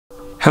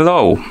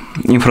Hello!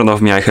 In front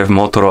of me I have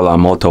Motorola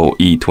Moto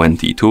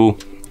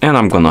E22 and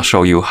I'm gonna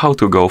show you how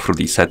to go through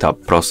the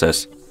setup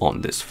process on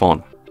this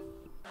phone.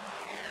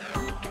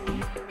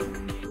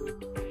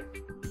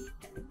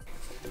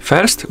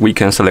 First, we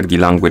can select the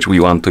language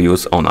we want to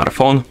use on our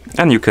phone,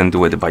 and you can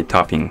do it by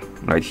tapping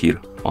right here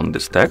on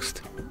this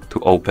text to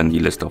open the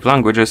list of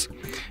languages.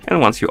 And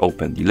once you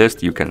open the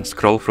list, you can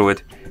scroll through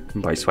it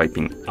by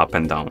swiping up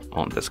and down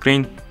on the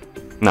screen.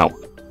 Now,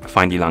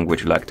 find the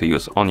language you like to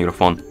use on your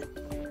phone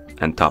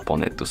and tap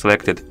on it to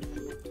select it.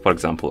 For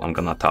example, I'm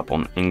gonna tap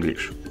on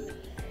English.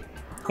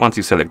 Once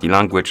you select the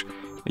language,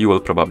 you will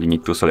probably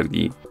need to select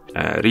the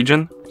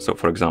region. So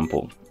for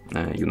example,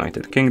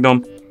 United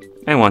Kingdom.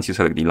 And once you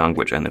select the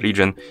language and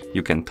region,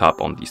 you can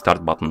tap on the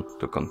start button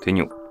to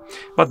continue.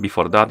 But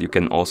before that, you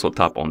can also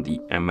tap on the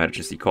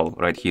emergency call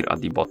right here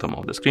at the bottom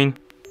of the screen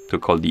to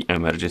call the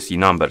emergency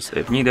numbers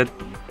if needed.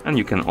 And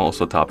you can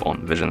also tap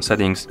on vision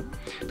settings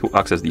to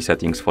access the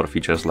settings for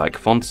features like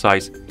font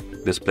size,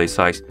 display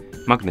size,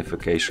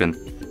 magnification,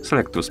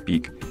 select to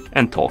speak,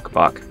 and talk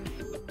back.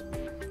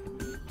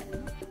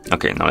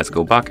 Okay, now let's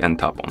go back and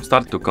tap on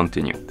start to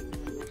continue.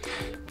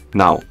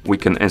 Now we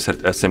can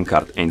insert a SIM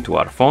card into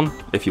our phone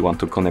if you want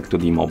to connect to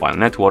the mobile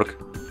network.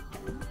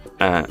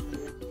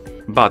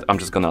 But I'm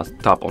just gonna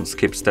tap on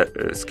skip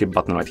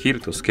button right here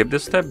to skip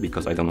this step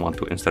because I don't want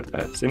to insert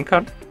a SIM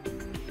card.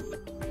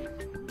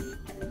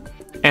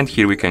 And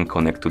here we can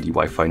connect to the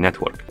Wi-Fi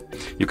network.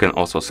 You can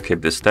also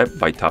skip this step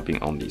by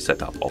tapping on the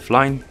setup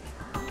offline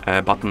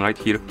button right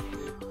here.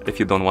 If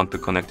you don't want to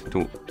connect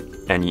to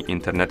any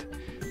internet,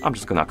 I'm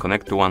just gonna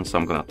connect to one, so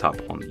I'm gonna tap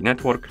on the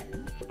network.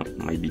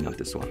 Maybe not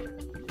this one,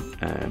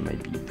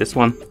 maybe this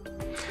one,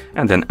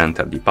 and then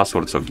enter the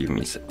password. So give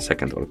me a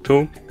second or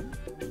two.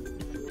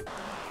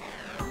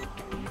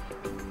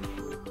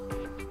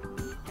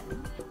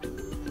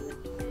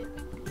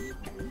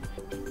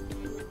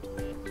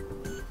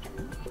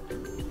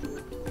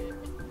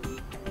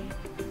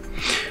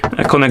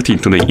 Connecting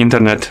to the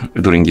internet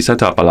during the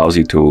setup allows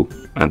you to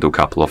do a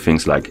couple of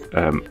things like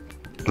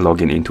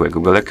log into a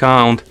Google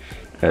account,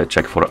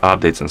 check for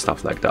updates and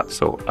stuff like that.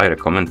 So I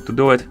recommend to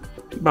do it,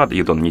 but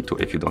you don't need to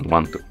if you don't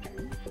want to.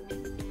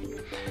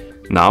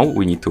 Now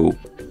we need to,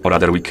 or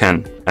rather we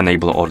can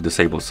enable or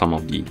disable some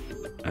of the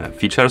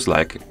features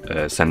like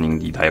sending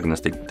the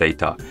diagnostic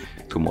data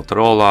to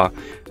Motorola,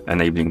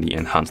 enabling the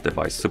enhanced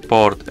device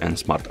support and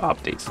smart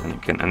updates. And you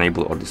can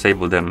enable or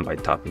disable them by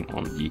tapping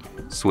on the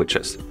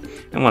switches.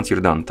 And once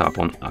you're done, tap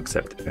on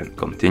accept and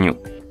continue.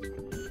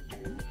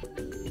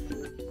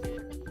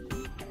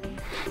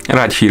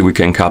 Right here we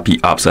can copy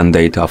apps and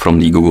data from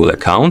the Google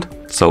account.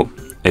 So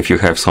if you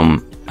have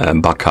some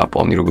backup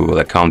on your Google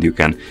account, you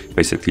can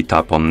basically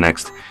tap on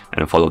next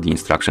and follow the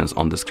instructions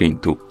on the screen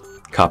to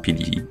copy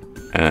the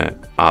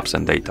apps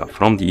and data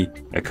from the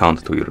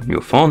account to your new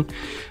phone.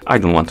 I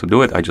don't want to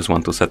do it, I just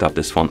want to set up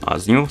this phone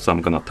as new, so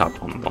I'm gonna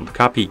tap on don't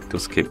copy to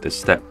skip this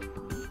step.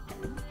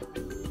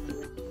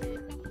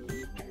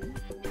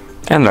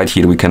 And right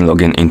here we can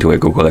log into a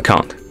Google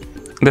account.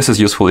 This is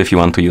useful if you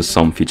want to use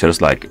some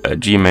features like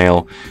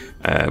Gmail,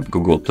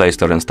 Google Play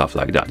Store and stuff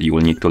like that. You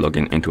will need to log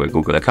into a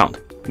Google account.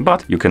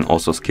 But you can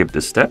also skip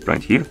this step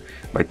right here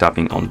by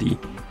tapping on the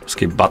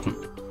skip button.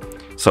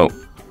 So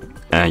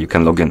you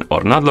can log in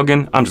or not log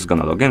in. I'm just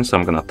gonna log in, so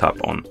I'm gonna tap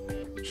on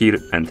here,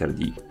 enter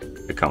the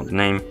account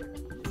name.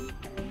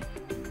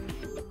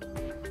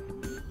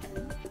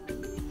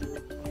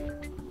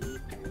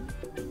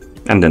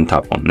 And then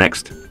tap on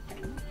next.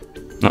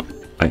 No,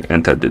 I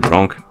entered it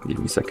wrong. Give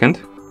me a second.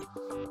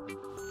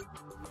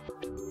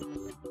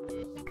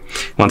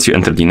 Once you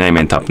enter the name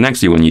and tap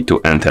next, you will need to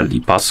enter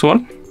the password.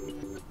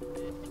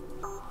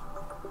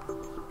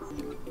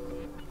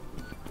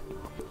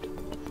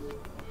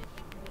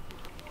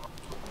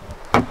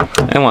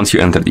 And once you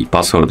enter the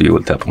password, you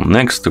will tap on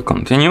next to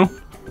continue.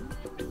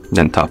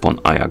 Then tap on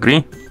I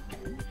agree.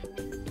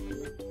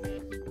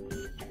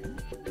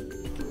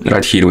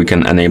 Right here we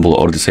can enable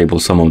or disable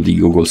some of the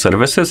Google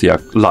services,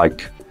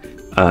 like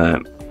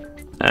a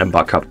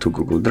backup to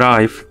Google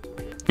Drive,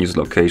 use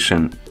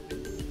location,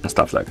 and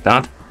stuff like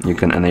that. You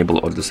can enable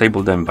or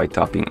disable them by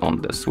tapping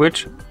on the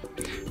switch.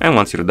 And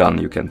once you're done,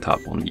 you can tap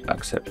on the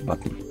accept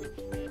button.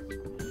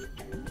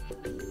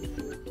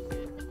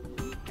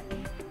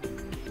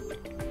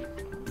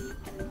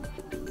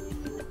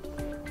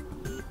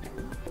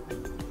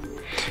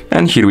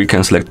 And here we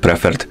can select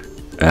preferred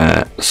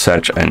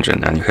search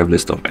engine, and you have a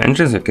list of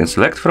engines you can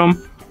select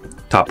from.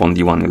 Tap on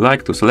the one you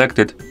like to select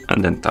it,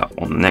 and then tap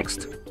on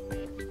next.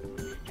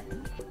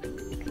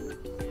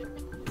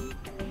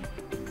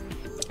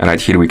 Right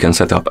here we can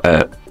set up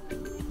a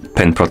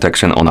PIN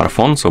protection on our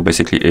phone. So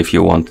basically, if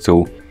you want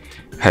to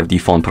have the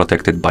phone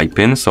protected by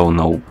PIN, so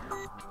no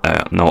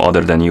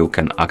other than you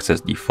can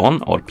access the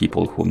phone or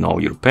people who know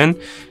your PIN,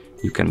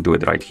 you can do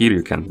it right here.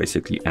 You can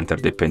basically enter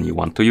the PIN you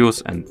want to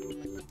use and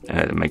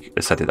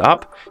set it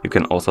up. You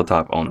can also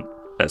tap on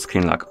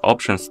screen lock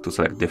options to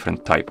select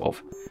different type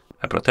of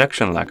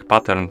protection like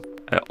pattern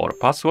or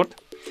password.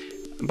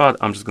 But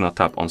I'm just gonna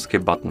tap on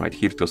skip button right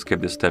here to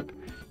skip this step.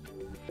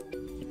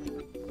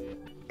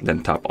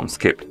 then tap on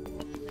skip.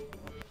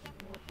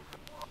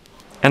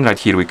 And right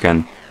here we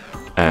can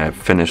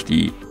finish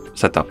the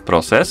setup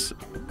process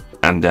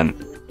and then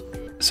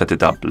set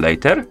it up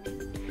later,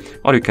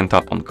 or you can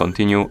tap on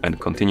continue and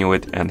continue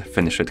it and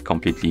finish it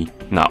completely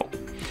now.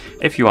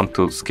 If you want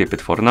to skip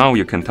it for now,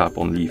 you can tap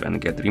on leave and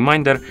get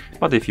reminder,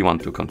 but if you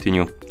want to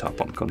continue, tap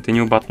on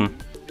continue button.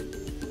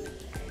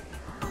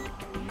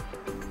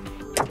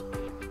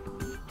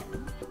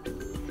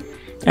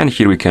 And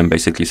here we can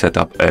basically set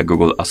up a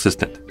Google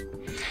Assistant.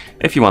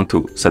 If you want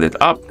to set it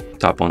up,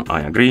 tap on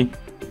I agree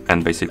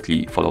and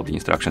basically follow the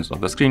instructions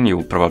on the screen. You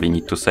will probably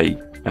need to say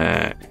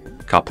a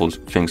couple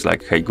things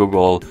like hey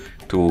Google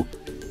to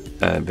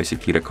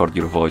basically record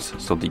your voice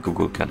so the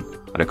Google can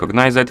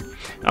recognize it.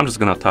 I'm just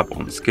gonna tap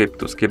on skip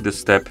to skip this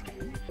step.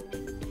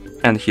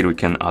 And here we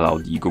can allow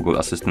the Google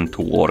Assistant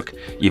to work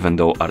even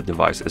though our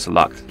device is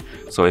locked.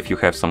 So if you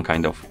have some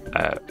kind of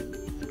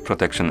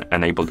protection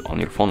enabled on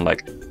your phone,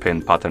 like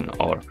PIN, pattern,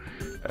 or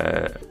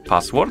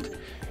password,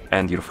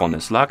 and your phone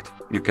is locked,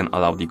 you can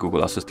allow the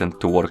Google Assistant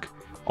to work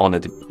on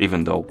it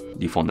even though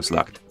the phone is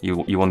locked.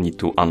 You won't need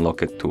to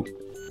unlock it to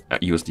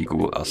use the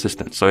Google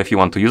Assistant. So if you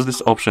want to use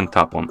this option,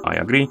 tap on I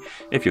agree.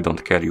 If you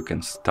don't care, you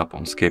can tap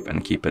on skip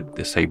and keep it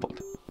disabled.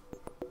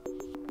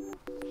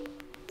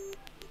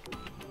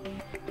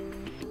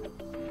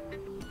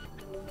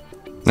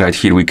 Right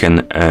here we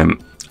can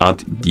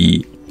add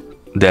the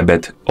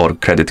debit or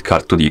credit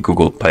card to the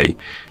Google Pay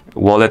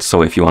wallet.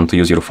 So if you want to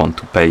use your phone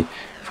to pay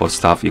for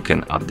stuff, you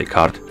can add the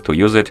card to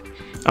use it.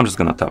 I'm just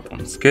gonna tap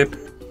on skip,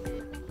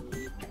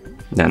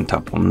 then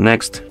tap on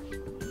next.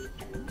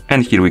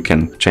 And here we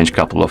can change a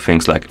couple of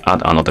things like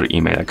add another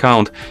email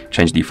account,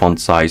 change the font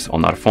size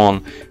on our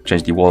phone,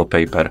 change the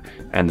wallpaper,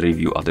 and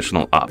review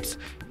additional apps.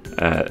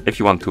 If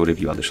you want to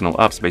review additional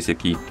apps,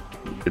 basically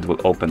it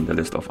will open the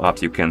list of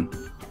apps you can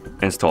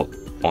install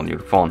on your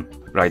phone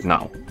right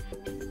now.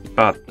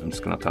 But I'm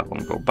just gonna tap on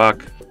go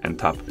back and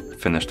tap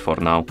finished for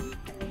now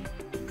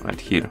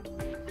right here.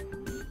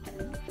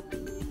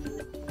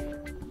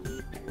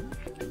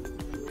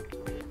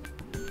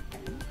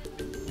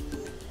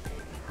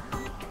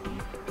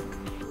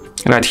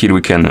 Right here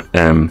we can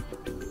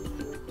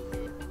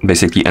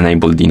basically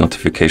enable the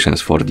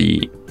notifications for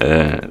the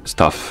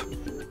stuff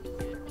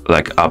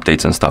like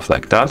updates and stuff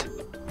like that.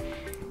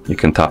 You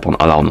can tap on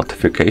allow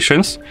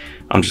notifications.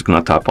 I'm just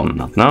gonna tap on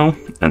not now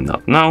and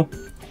not now.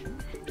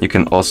 You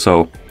can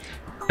also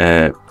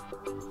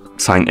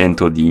sign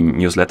into the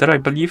newsletter, I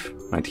believe,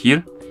 right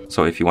here.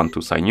 So if you want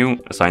to sign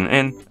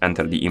in,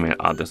 enter the email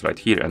address right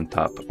here and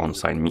tap on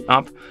sign me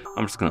up.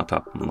 I'm just gonna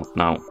tap on not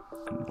now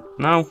and not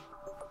now.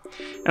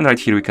 And right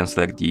here we can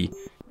select the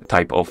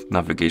type of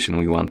navigation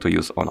we want to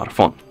use on our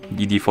phone.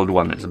 The default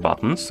one is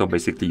buttons, so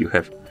basically you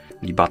have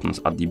the buttons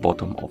at the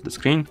bottom of the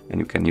screen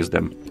and you can use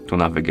them to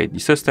navigate the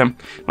system,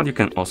 but you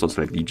can also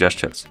select the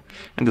gestures,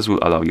 and this will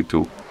allow you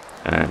to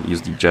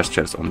use the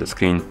gestures on the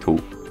screen to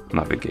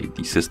navigate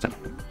the system.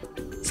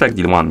 Select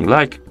the one you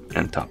like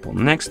and tap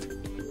on next.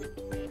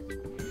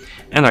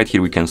 And right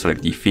here we can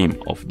select the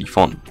theme of the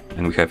phone,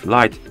 and we have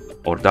light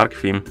or dark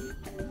theme.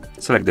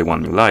 Select the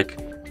one you like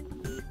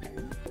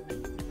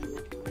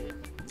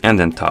and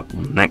then tap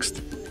on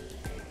next.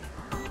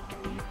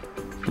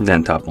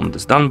 Then tap on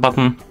this done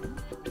button.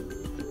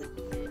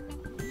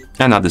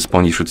 And at this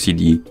point you should see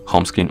the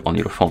home screen on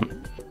your phone.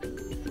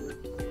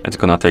 It's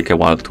gonna take a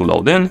while to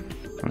load in,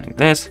 like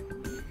this.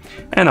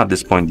 And at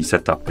this point the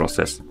setup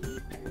process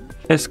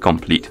is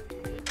complete.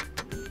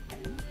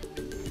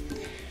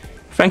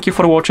 Thank you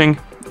for watching.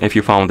 If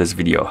you found this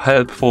video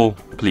helpful,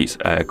 please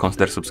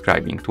consider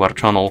subscribing to our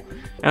channel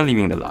and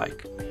leaving a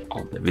like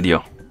on the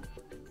video.